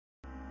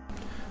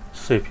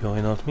Szép jó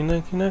hajnalt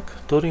mindenkinek,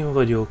 Torin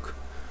vagyok,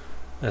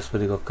 ez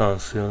pedig a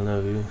Council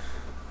nevű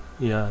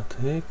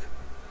játék.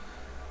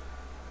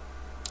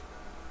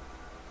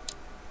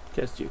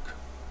 Kezdjük!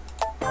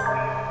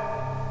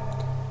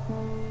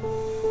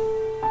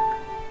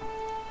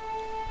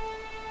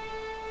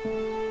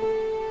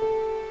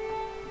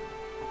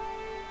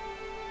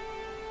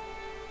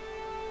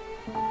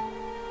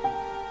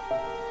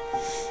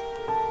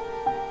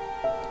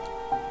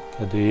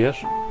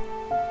 Kedélyes.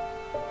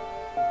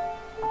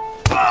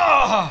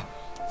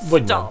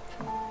 Stop!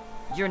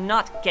 You're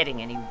not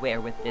getting anywhere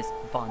with this,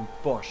 Von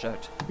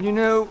Borchert. You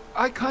know,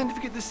 I kind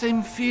of get the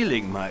same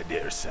feeling, my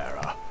dear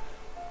Sarah.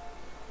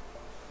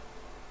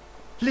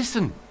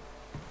 Listen.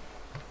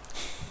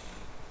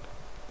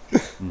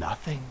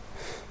 Nothing.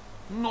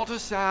 Not a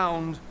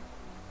sound.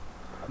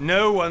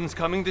 No one's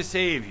coming to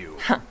save you.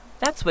 Huh,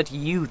 that's what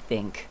you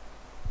think.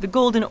 The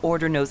Golden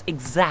Order knows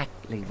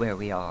exactly where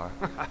we are.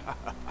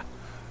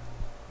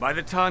 By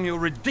the time your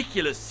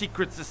ridiculous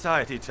secret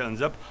society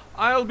turns up,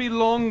 I'll be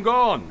long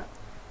gone.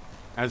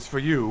 As for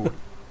you,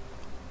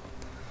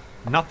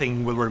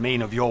 nothing will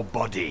remain of your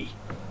body.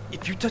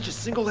 If you touch a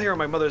single hair on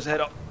my mother's head,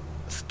 I'll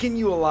skin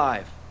you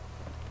alive.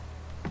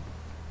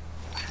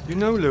 You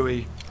know,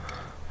 Louis,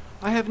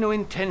 I have no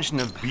intention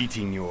of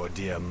beating your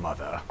dear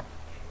mother.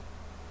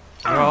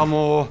 There are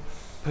more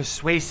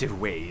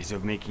persuasive ways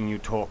of making you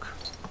talk.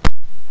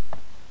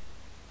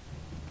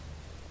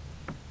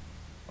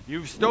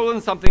 You've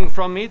stolen something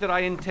from me that I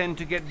intend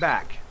to get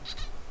back.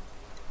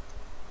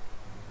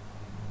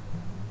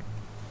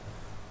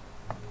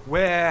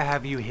 Where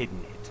have you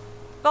hidden it?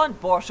 Von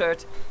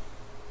Borchert,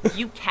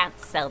 you can't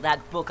sell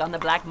that book on the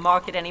black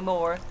market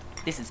anymore.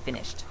 This is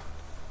finished.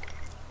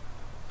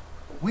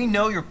 We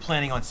know you're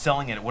planning on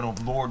selling it at one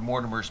of Lord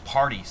Mortimer's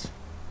parties.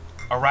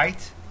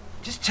 Alright?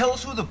 Just tell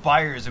us who the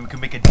buyer is and we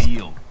can make a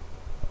deal.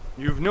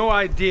 You've no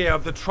idea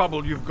of the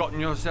trouble you've gotten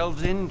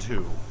yourselves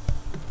into.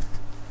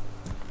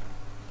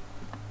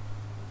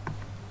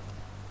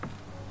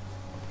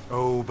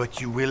 Oh, but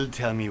you will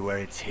tell me where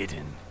it's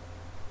hidden.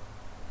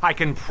 I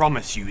can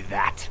promise you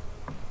that.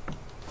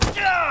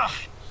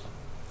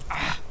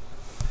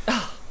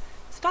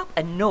 Stop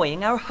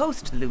annoying our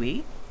host,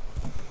 Louis.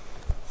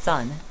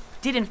 Son,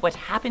 didn't what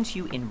happened to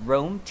you in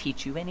Rome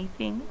teach you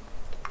anything?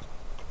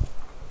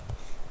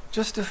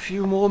 Just a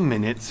few more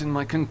minutes and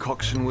my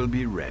concoction will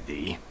be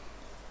ready.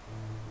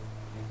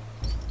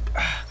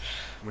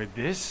 With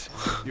this,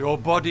 your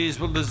bodies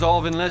will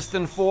dissolve in less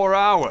than 4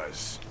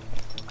 hours.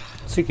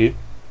 Ciki.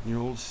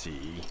 You'll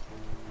see.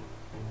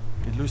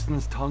 It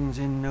loosens tongues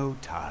in no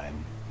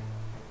time.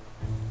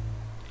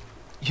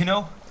 You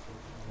know,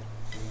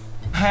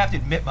 I have to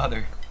admit,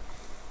 Mother,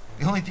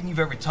 the only thing you've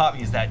ever taught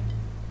me is that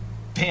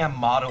damn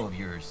motto of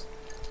yours.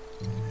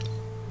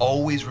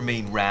 Always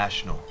remain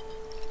rational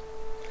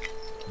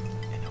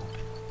and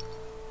open.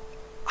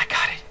 I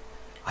got it.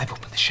 I've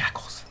opened the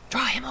shackles.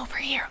 Draw him over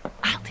here.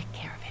 I'll take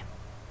care of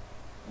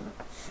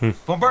him.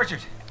 Von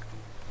Borchert!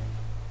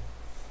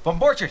 Von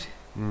Borchert!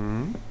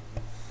 Hmm?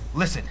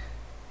 Listen.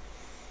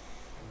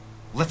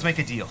 Let's make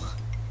a deal.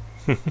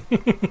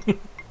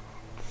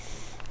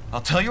 I'll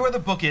tell you where the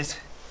book is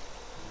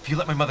if you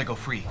let my mother go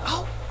free.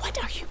 Oh, what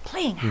are you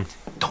playing at?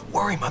 Don't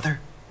worry, Mother.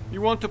 You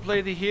want to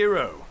play the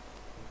hero.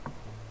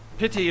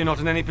 Pity you're not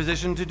in any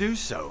position to do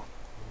so.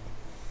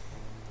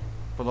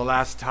 For the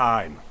last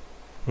time.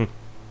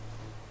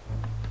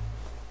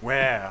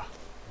 Where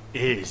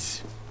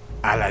is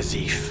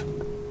Al-Azif?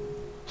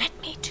 Let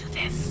me do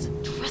this.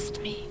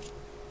 Trust me.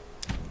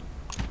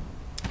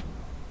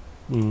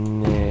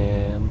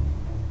 Nem.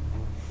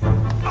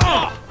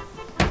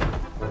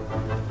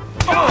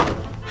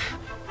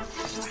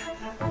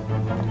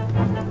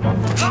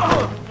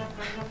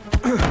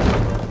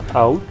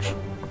 Ouch.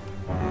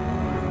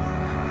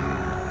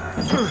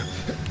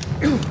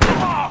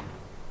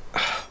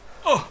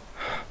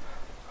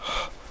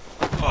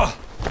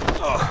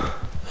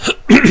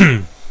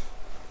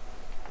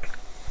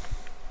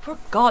 For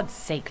God's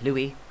sake,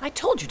 Louis, I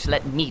told you to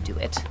let me do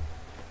it.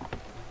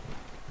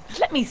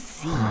 Let me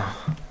see.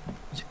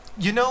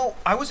 You know,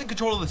 I was in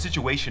control of the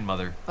situation,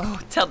 Mother. Oh,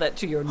 tell that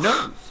to your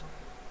nose.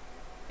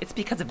 It's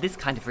because of this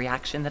kind of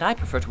reaction that I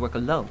prefer to work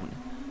alone.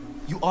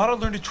 You ought to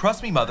learn to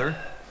trust me, Mother.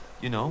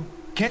 You know,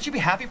 can't you be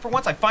happy for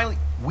once?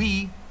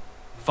 We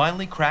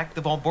finally cracked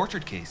the Von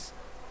Borchert case.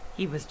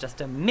 He was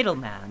just a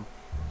middleman.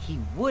 He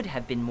would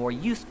have been more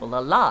useful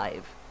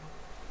alive.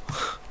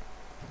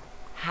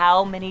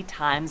 How many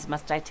times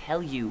must I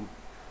tell you?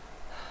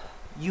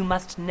 You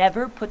must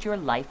never put your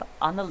life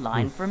on the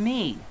line for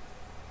me.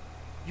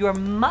 You're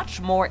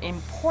much more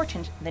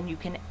important than you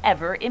can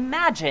ever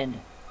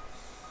imagine.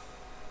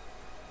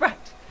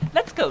 Right,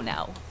 let's go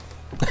now.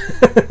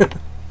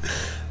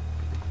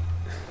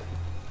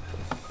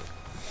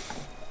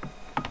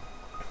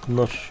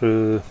 Nos,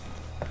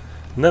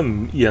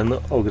 nem ilyen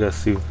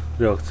agresszív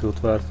reakciót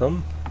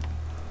vártam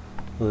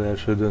az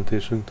első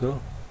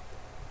döntésünktől.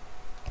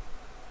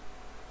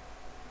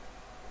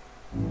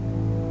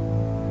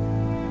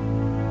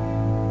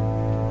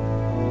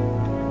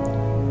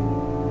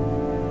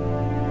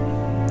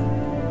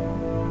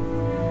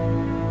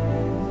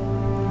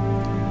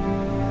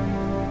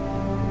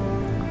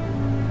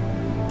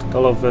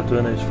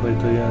 Alapvetően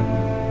egyfajta ilyen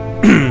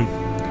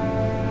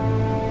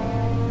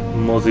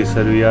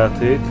moziszerű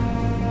játék,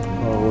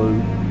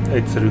 ahol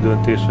egyszerű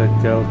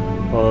döntésekkel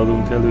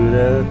haladunk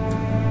előre,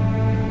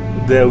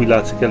 de úgy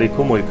látszik elég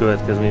komoly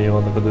következményei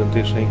vannak a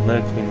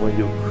döntéseinknek, mint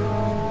mondjuk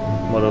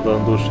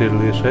maradandó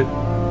sérülések.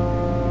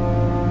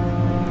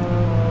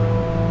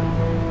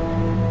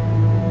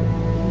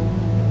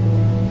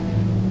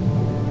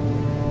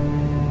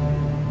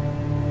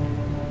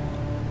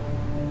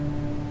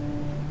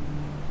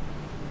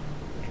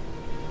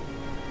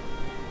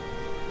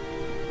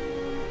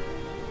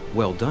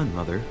 Well done,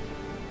 Mother.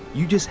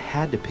 You just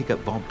had to pick up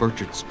Von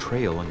Burchart's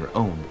trail on your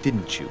own,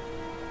 didn't you?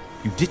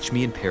 You ditched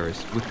me in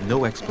Paris with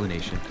no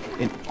explanation,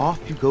 and off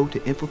you go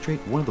to infiltrate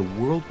one of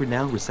the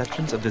world-renowned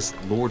receptions of this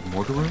Lord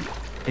Mortimer?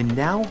 And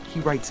now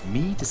he writes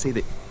me to say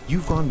that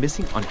you've gone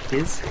missing on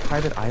his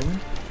private island?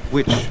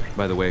 Which,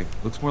 by the way,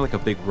 looks more like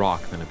a big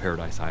rock than a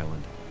paradise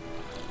island.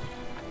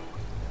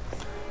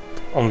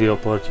 Anglia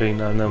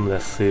partjainál nem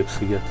lesz szép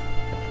sziget.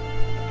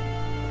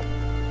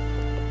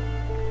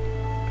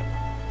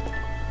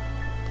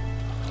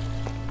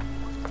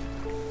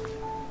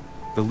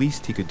 The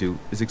least he could do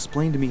is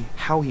explain to me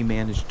how he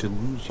managed to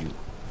lose you.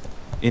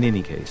 In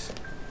any case,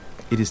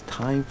 it is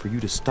time for you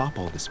to stop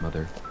all this,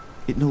 Mother.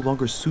 It no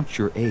longer suits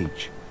your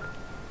age.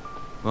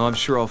 Well, I'm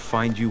sure I'll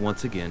find you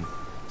once again,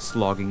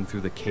 slogging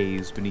through the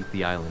caves beneath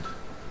the island,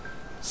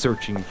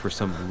 searching for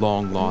some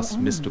long-lost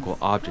mystical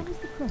object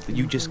that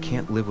you just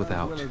can't live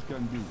without.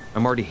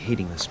 I'm already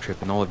hating this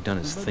trip, and all I've done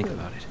is think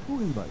about it.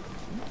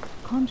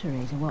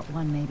 Contrary to what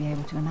one may be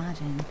able to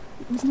imagine,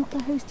 it was not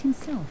the host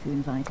himself who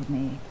invited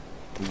me.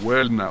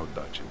 Well now,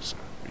 Duchess,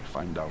 we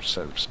find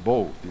ourselves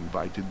both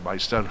invited by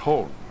Sir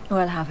HUN.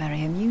 Well, how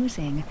very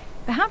amusing.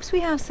 Perhaps we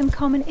have some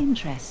common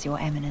interests, Your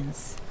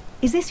Eminence.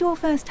 Is this your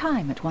first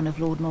time at one of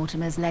Lord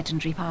Mortimer's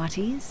legendary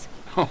parties?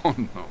 Oh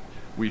no,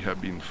 we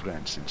have been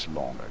friends since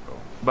long ago.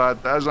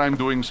 But as I'm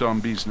doing some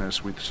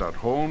business with Sir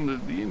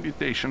HUN, the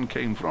invitation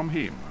came from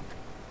him.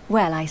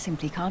 Well, I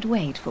simply can't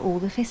wait for all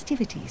the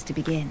festivities to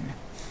begin.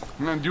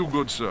 And you,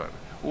 good sir,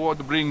 what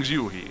brings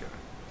you here?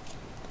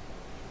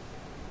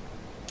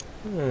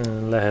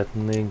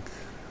 Lehetnénk.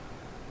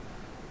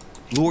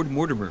 Lord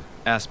Mortimer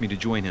asked me to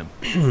join him.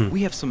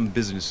 We have some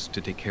business to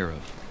take care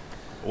of.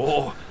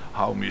 Oh,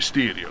 how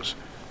mysterious.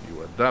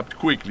 You adapt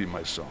quickly,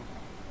 my son.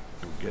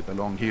 You get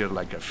along here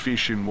like a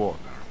fish in water.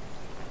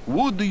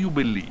 Would you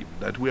believe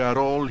that we are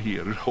all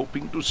here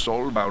hoping to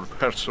solve our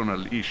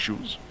personal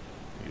issues?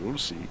 You'll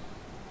see.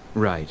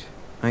 Right.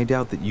 I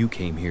doubt that you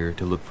came here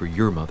to look for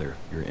your mother,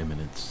 Your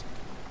Eminence.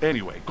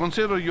 Anyway,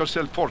 consider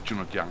yourself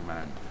fortunate, young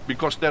man,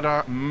 because there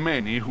are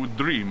many who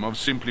dream of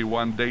simply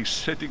one day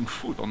setting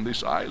foot on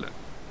this island,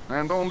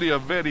 and only a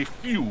very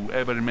few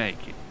ever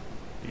make it.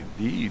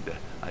 Indeed,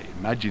 I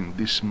imagine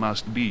this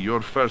must be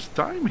your first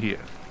time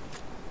here.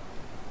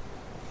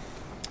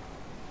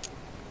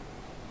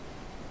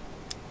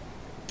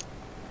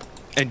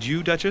 And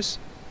you, Duchess?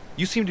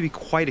 You seem to be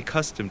quite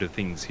accustomed to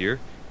things here.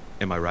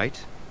 Am I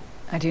right?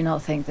 I do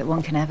not think that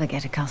one can ever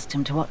get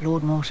accustomed to what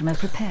Lord Mortimer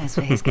prepares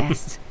for his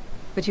guests.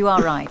 But you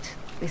are right.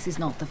 This is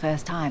not the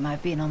first time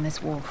I've been on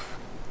this wharf.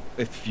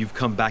 If you've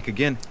come back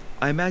again,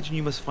 I imagine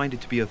you must find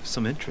it to be of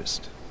some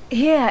interest.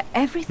 Here,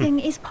 everything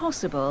is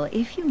possible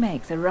if you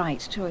make the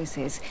right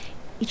choices.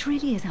 It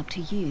really is up to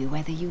you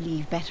whether you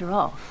leave better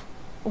off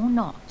or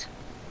not.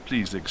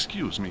 Please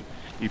excuse me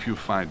if you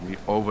find me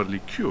overly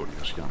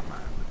curious, young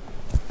man.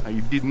 I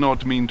did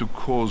not mean to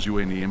cause you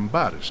any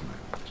embarrassment.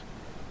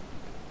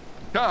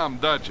 Come,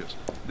 Duchess.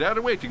 They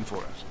are waiting for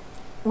us.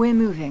 We're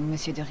moving,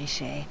 Monsieur de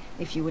Richet,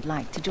 if you would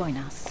like to join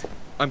us.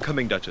 I'm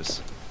coming,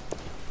 Duchess.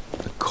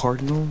 A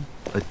cardinal?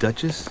 A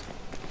duchess?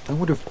 I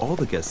wonder if all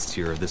the guests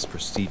here are this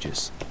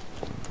prestigious.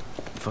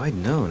 If I'd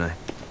known, I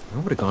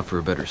would have gone for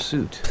a better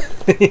suit.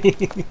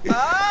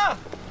 Ah!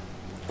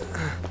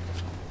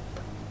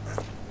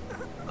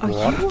 Are you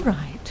all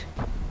right?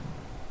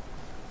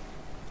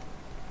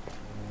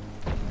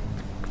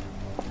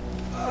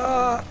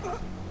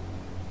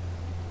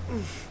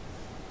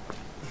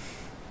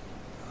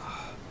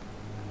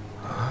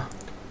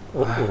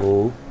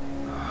 Uh-oh.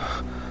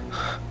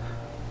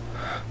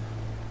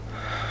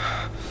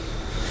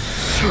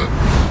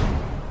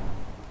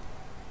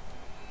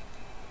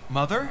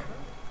 Mother?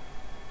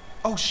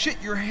 Oh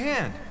shit, your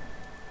hand!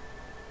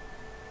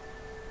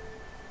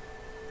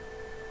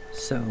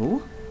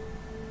 So?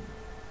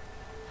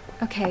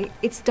 Okay,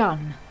 it's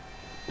done.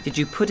 Did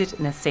you put it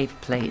in a safe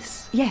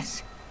place?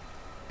 Yes.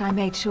 I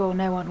made sure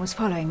no one was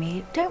following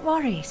me. Don't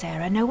worry,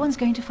 Sarah, no one's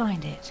going to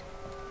find it.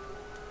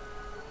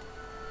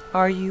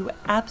 Are you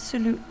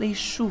absolutely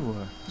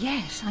sure?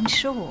 Yes, I'm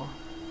sure.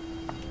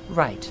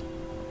 Right.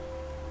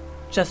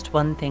 Just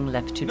one thing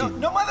left to do.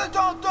 No, Mother,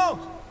 don't!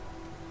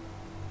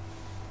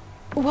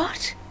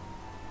 What?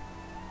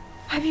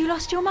 Have you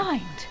lost your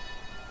mind?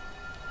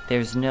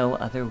 There's no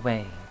other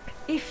way.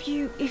 If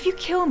you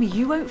kill me,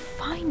 you won't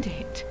find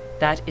it.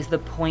 That is the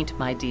point,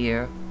 my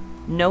dear.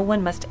 No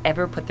one must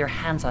ever put their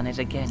hands on it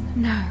again.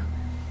 No.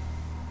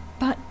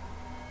 But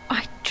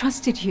I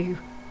trusted you.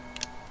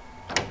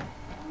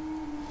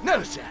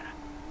 No, Sarah.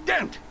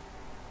 Don't.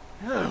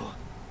 No.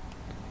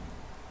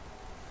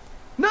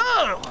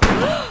 No!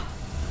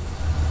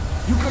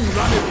 You can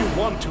run if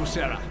you want to,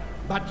 Sarah,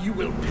 but you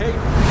will pay.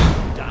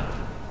 Done.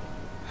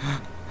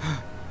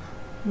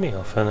 Mi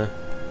a fene?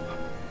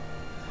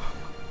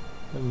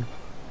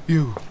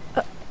 You.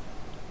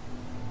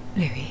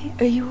 Louis,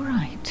 are you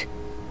alright?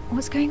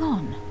 What's going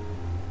on?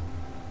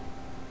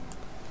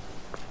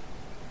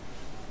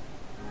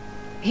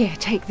 Here,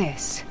 take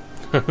this.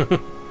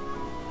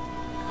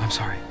 I'm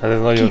sorry. Hát ez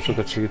nagyon Keep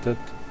sokat it.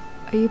 segített.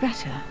 Are you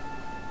better?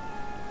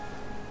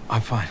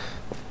 I'm fine.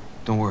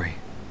 Don't worry.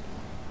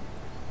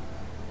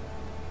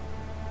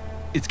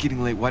 It's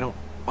getting late. Why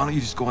don't you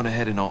just go on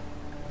ahead and I'll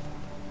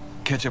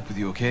catch up with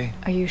you, okay?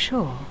 Are you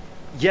sure?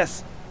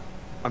 Yes.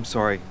 I'm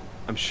sorry.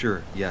 I'm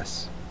sure.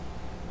 Yes.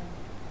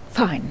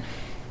 Fine.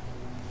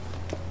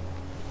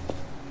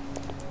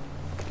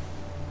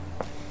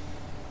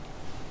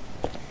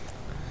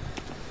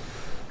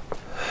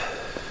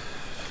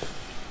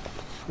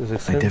 Ezek I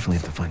szerint definitely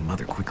have to find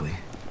Mother quickly.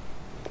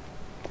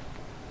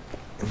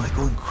 Am I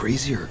going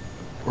crazy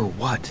or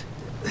what?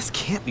 This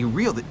can't be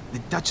real. The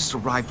Duchess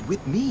arrived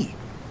with me.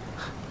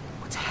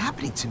 What's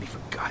happening to me, for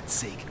God's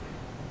sake?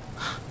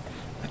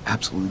 I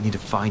absolutely need to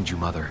find you,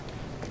 Mother.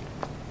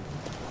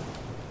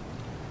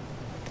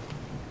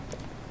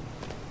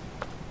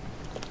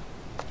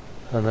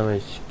 hát nem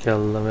egy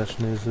kellemes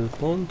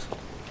nézőpont.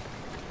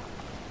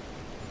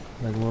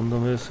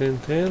 Megmondom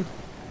őszintén.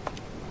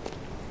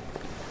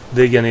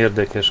 De igen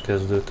érdekes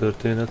kezdő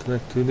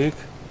történetnek tűnik.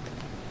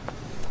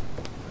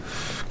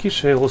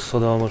 Kissé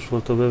hosszadalmas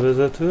volt a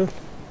bevezető.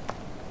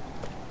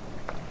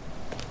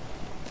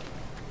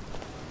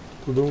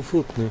 Tudunk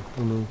futni?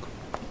 Tudunk.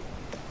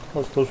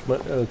 Azt most már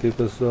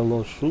elképesztően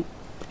lassú.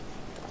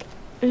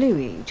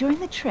 Louis, during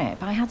the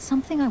trip, I had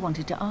something I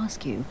wanted to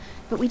ask you,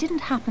 but we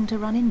didn't happen to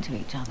run into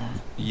each other.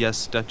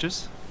 Yes,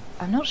 Duchess?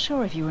 I'm not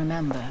sure if you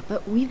remember,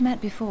 but we've met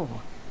before.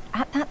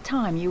 At that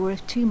time, you were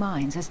of two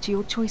minds as to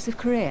your choice of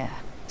career.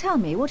 Tell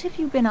me, what have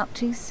you been up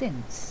to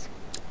since?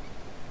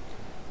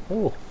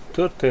 Ó,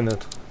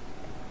 történet.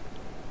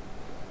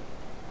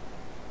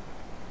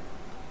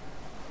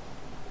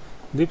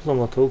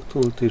 Diplomata,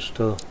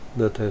 okkultista,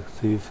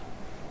 detektív.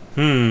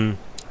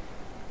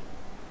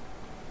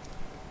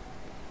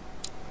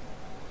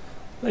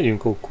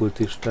 Legyünk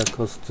okkultisták,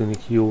 azt tűnik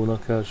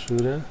jónak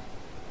elsőre.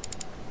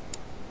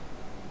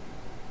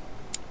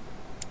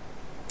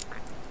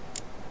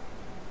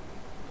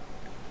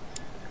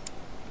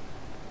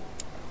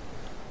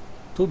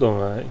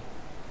 Tudomány.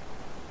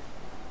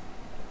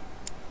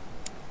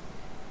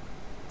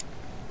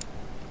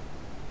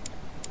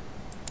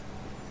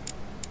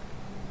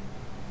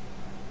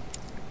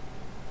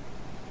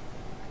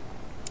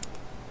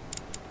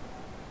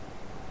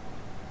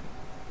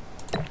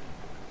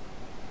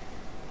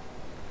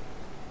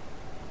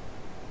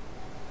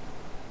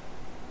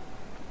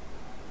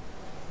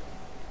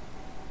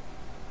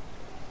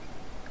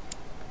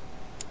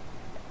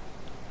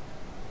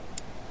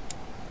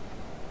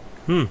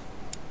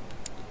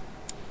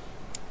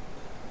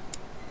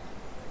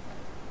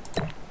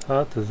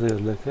 Hát ez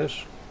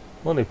érdekes.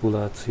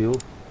 Manipuláció.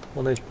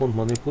 Van egy pont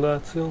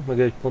manipuláció, meg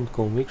egy pont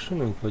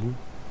convictionünk, vagy mi?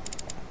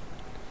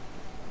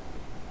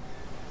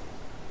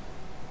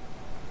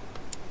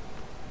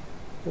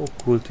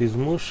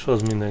 Okkultizmus,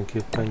 az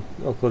mindenképpen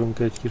akarunk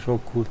egy kis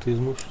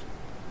okkultizmust.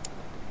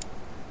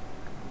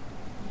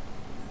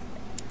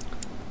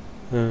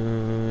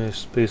 És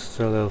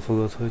Space-szel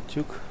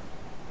elfogadhatjuk.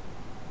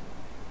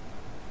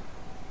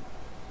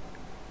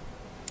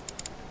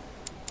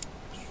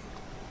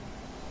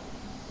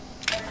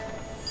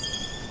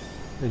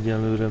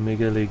 Egyelőre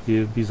még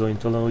eléggé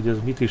bizonytalan, hogy ez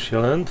mit is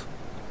jelent.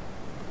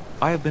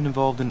 I have been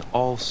involved in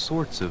all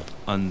sorts of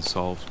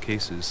unsolved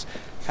cases.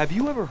 Have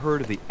you ever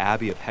heard of the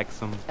Abbey of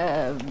Hexham?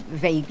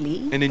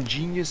 Vaguely. An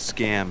ingenious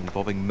scam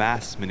involving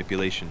mass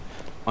manipulation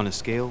on a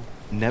scale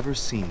never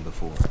seen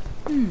before.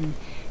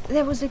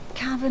 There was a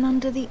cavern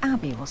under the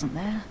abbey, wasn't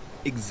there?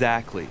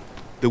 Exactly.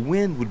 The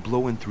wind would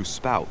blow in through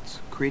spouts,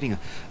 creating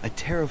a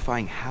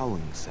terrifying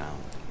howling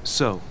sound.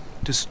 So,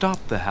 to stop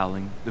the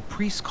howling, the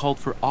priests called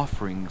for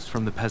offerings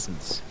from the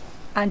peasants.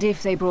 And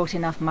if they brought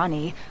enough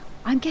money,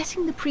 I'm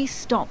guessing the priest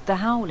stopped the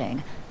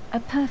howling. A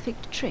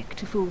perfect trick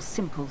to fool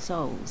simple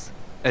souls.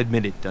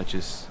 Admit it,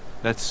 Duchess.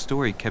 That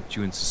story kept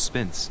you in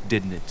suspense,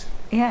 didn't it?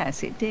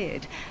 Yes, it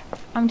did.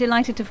 I'm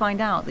delighted to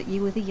find out that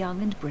you were the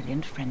young and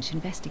brilliant French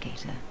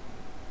investigator.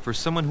 For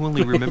someone who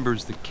only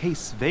remembers the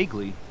case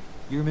vaguely,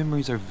 your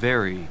memories are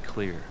very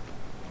clear.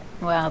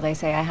 Well, they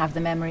say I have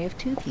the memory of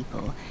two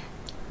people.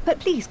 But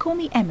please, call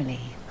me Emily.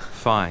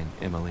 Fine,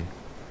 Emily.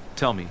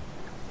 Tell me,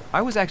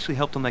 I was actually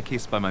helped on that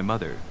case by my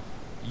mother.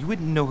 You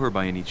wouldn't know her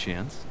by any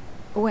chance?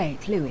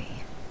 Wait,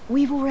 Louis.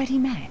 We've already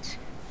met.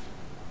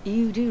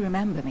 You do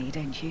remember me,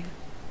 don't you?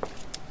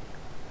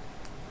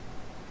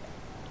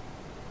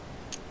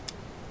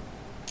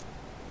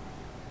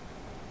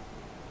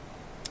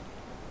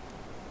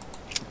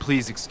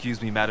 Please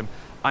excuse me, madam.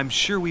 I'm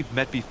sure we've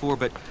met before,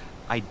 but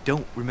I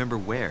don't remember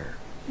where.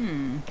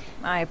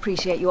 I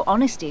appreciate your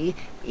honesty,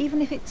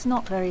 even if it's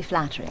not very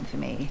flattering for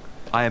me.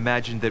 I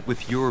imagine that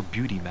with your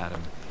beauty,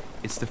 madam,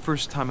 it's the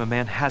first time a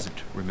man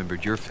hasn't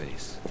remembered your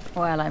face.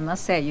 Well, I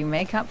must say you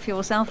make up for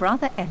yourself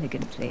rather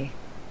elegantly.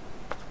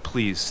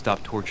 Please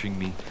stop torturing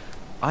me.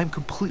 I'm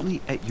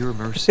completely at your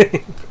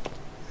mercy.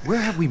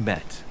 Where have we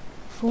met?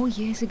 4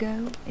 years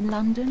ago, in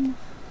London?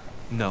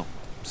 No,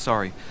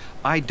 sorry.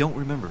 I don't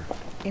remember.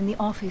 In the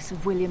office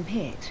of William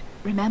Pitt.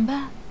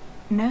 Remember?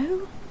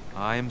 No?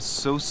 I am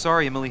so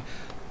sorry, Emily,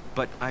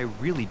 but I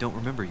really don't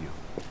remember you.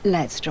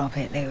 Let's drop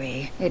it,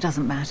 Louis. It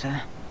doesn't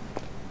matter.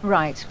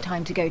 Right,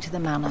 time to go to the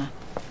manor.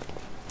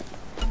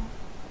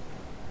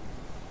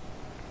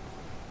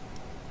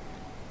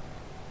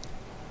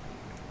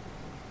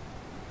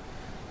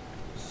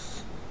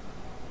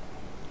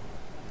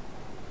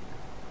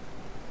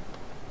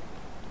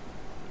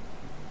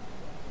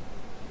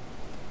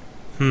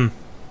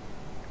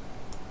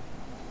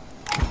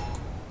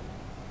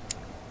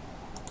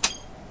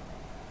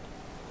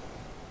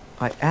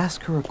 I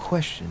ask her a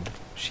question,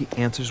 she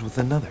answers with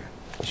another.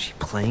 Is she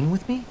playing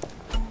with me?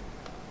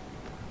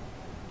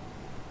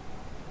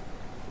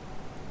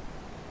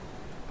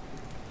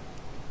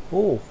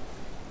 Ó.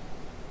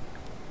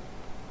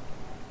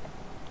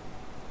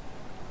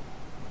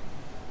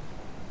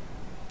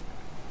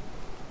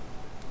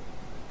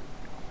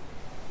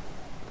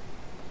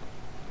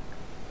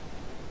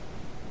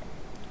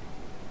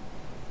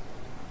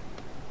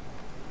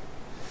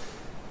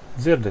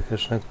 Ez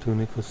érdekesnek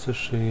tűnik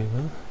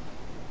összességében.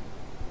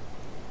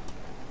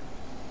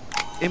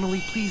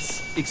 Emily,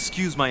 please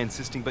excuse my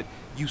insisting, but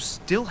you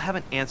still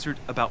haven't answered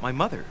about my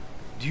mother.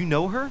 Do you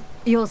know her?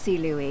 You'll see,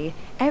 Louis.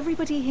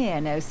 Everybody here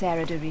knows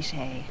Sarah de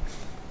Richet.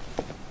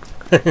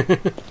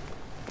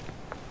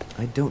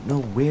 I don't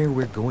know where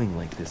we're going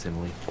like this,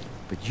 Emily,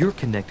 but you're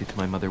connected to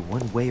my mother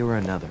one way or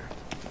another.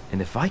 And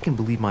if I can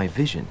believe my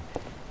vision,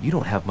 you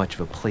don't have much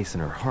of a place in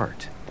her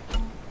heart.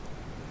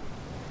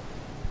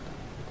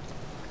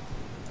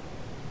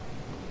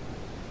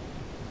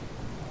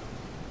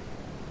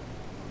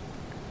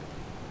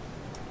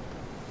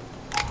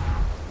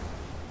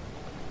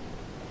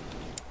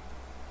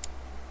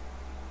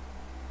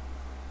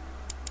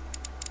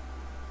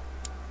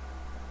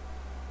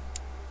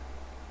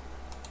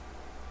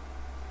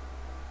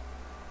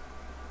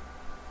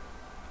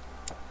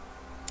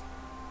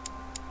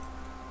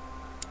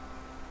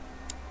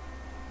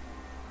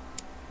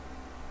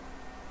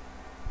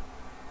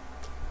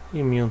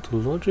 Immune to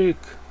logic.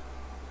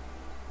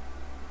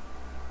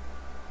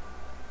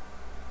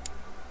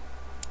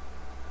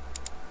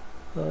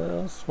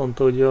 Azt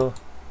mondta, hogy a...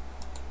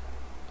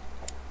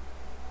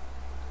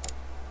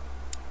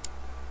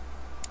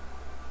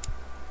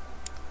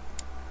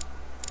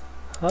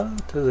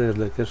 Hát, ez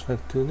érdekesnek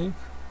tűnik.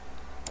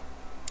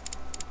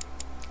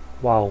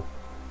 Wow.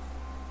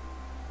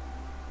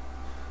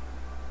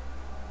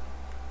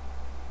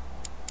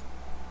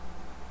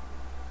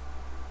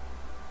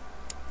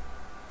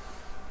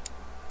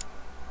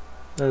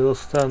 Ez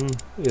aztán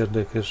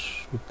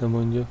érdekes, mit nem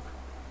mondjak.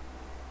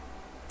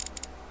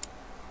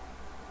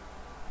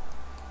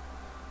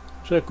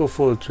 Jack of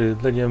all trade,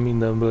 legyen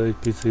mindenből egy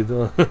picit.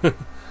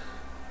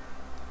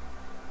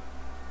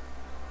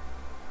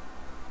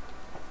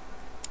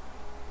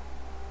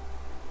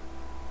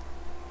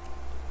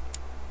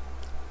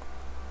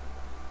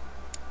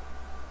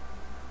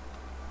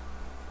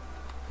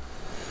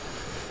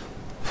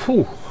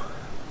 Fú!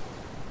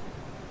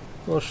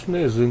 Most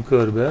nézzünk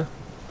körbe.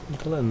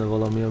 Mint ha lenne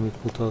valami,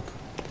 amit mutat.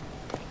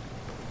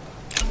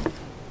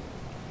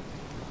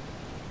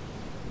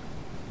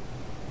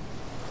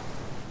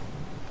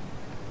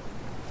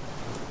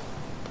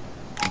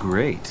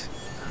 Great,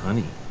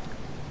 honey.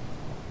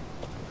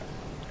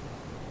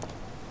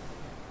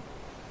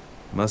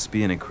 Must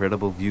be an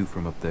incredible view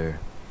from up there.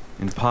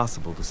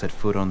 Impossible to set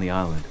foot on the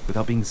island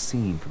without being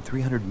seen from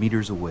 300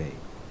 meters away.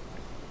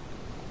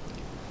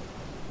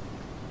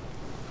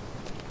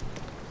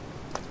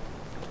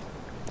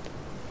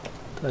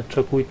 Tehát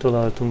csak úgy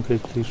találtunk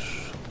egy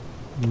kis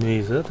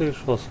mézet,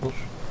 és hasznos.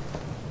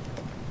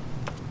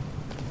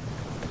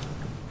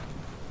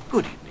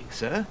 Good evening,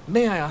 sir.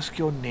 May I ask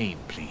your name,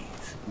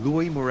 please?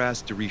 Louis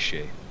Moras de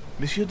Richet.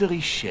 Monsieur de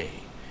Richet.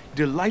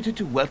 Delighted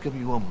to welcome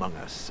you among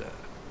us, sir.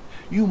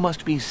 You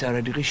must be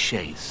Sarah de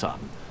Richet's son.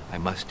 I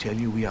must tell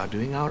you we are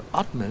doing our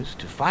utmost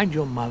to find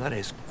your mother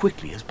as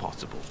quickly as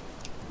possible.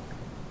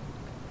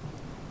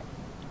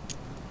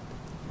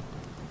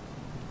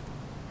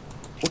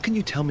 What can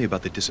you tell me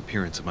about the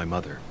disappearance of my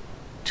mother?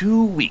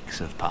 2 weeks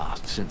have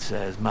passed since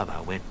Sir's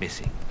mother went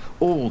missing.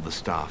 All the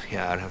staff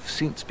here have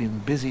since been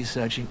busy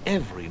searching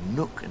every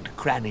nook and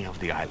cranny of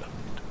the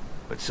island.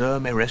 But Sir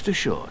may rest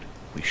assured,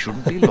 we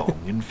shouldn't be long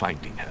in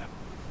finding her.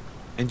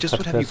 And just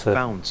what have you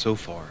found so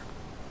far?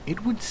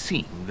 It would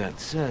seem that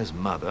Sir's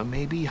mother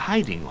may be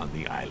hiding on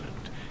the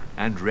island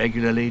and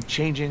regularly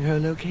changing her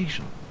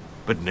location.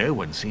 But no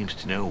one seems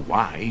to know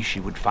why she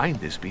would find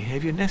this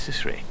behavior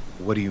necessary.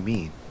 What do you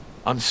mean?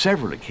 On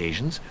several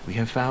occasions, we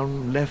have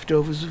found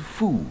leftovers of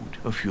food,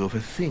 a few of her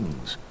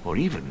things, or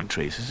even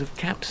traces of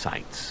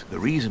campsites. The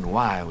reason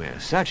why we're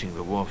searching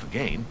the wharf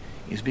again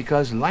is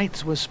because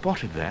lights were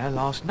spotted there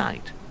last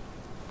night.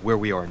 Where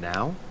we are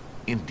now?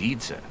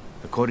 Indeed, sir.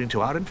 According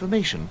to our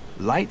information,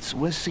 lights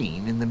were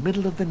seen in the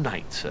middle of the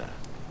night, sir.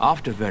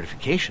 After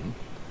verification,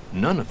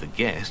 none of the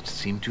guests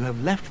seem to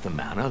have left the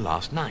manor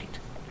last night.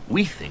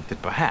 We think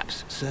that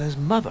perhaps Sir's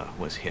mother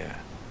was here.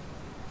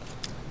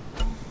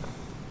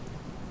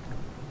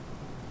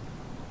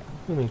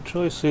 Any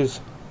choices?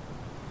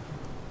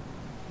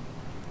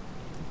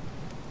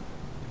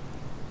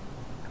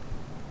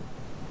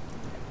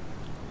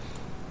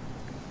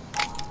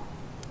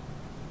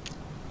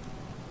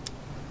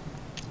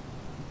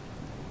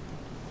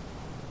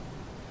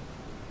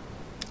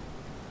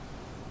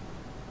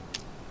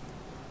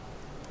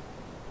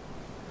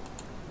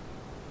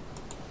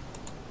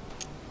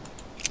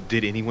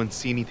 Did anyone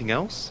see anything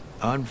else?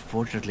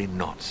 Unfortunately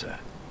not, sir.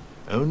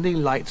 Only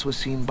lights were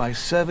seen by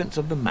servants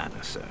of the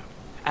manor, sir.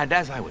 And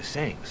as I was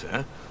saying,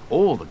 sir,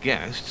 all the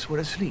guests were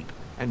asleep,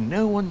 and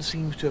no one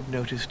seems to have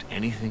noticed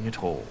anything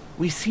at all.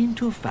 We seem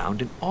to have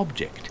found an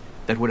object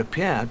that would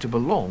appear to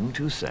belong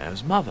to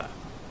Sir's mother.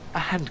 A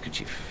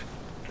handkerchief.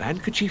 The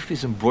handkerchief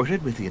is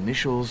embroidered with the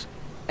initials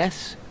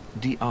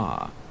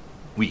S.D.R.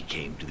 We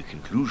came to the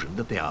conclusion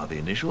that they are the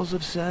initials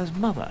of Sir's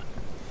mother,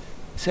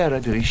 Sarah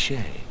de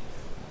Richet.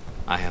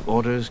 I have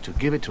orders to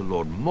give it to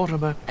Lord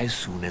Mortimer as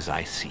soon as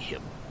I see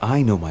him.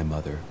 I know my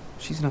mother.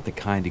 She's not the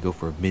kind to go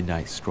for a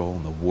midnight stroll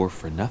on the wharf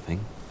for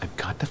nothing. I've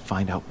got to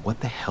find out what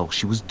the hell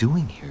she was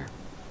doing here.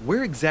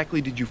 Where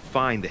exactly did you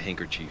find the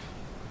handkerchief?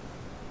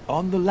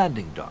 On the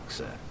landing dock,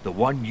 sir. The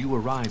one you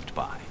arrived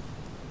by.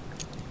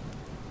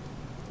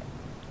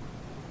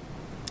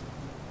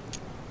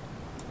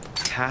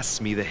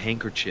 Pass me the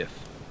handkerchief.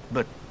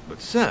 But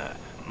sir,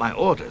 my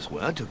orders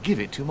were to give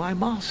it to my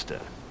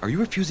master. Are you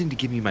refusing to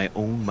give me my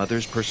own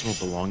mother's personal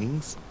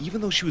belongings?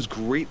 Even though she was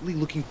greatly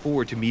looking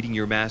forward to meeting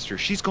your master,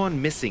 she's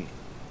gone missing.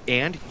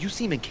 And you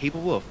seem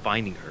incapable of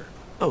finding her.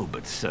 Oh,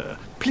 but sir,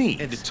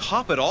 please. And to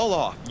top it all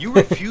off, you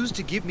refuse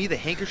to give me the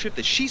handkerchief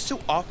that she so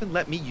often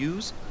let me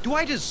use? Do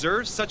I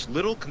deserve such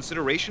little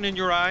consideration in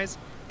your eyes?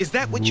 Is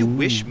that what you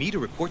wish me to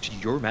report to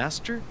your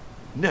master?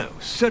 No,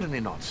 certainly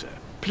not, sir.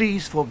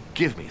 Please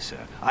forgive me,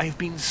 sir. I have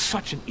been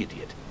such an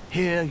idiot.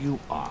 Here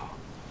you are.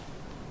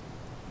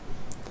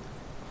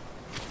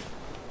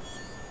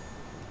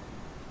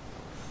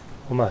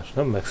 Ha más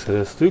nem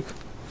megszereztük.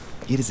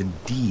 It is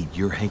indeed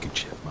your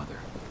handkerchief, Mother.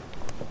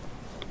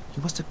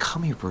 You must have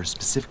come here for a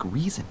specific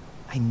reason.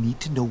 I need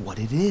to know what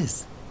it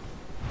is.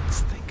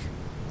 Let's think.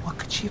 What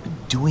could she have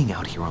been doing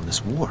out here on this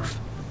wharf?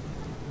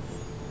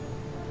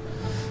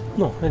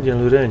 No,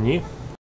 egyelőre ennyi.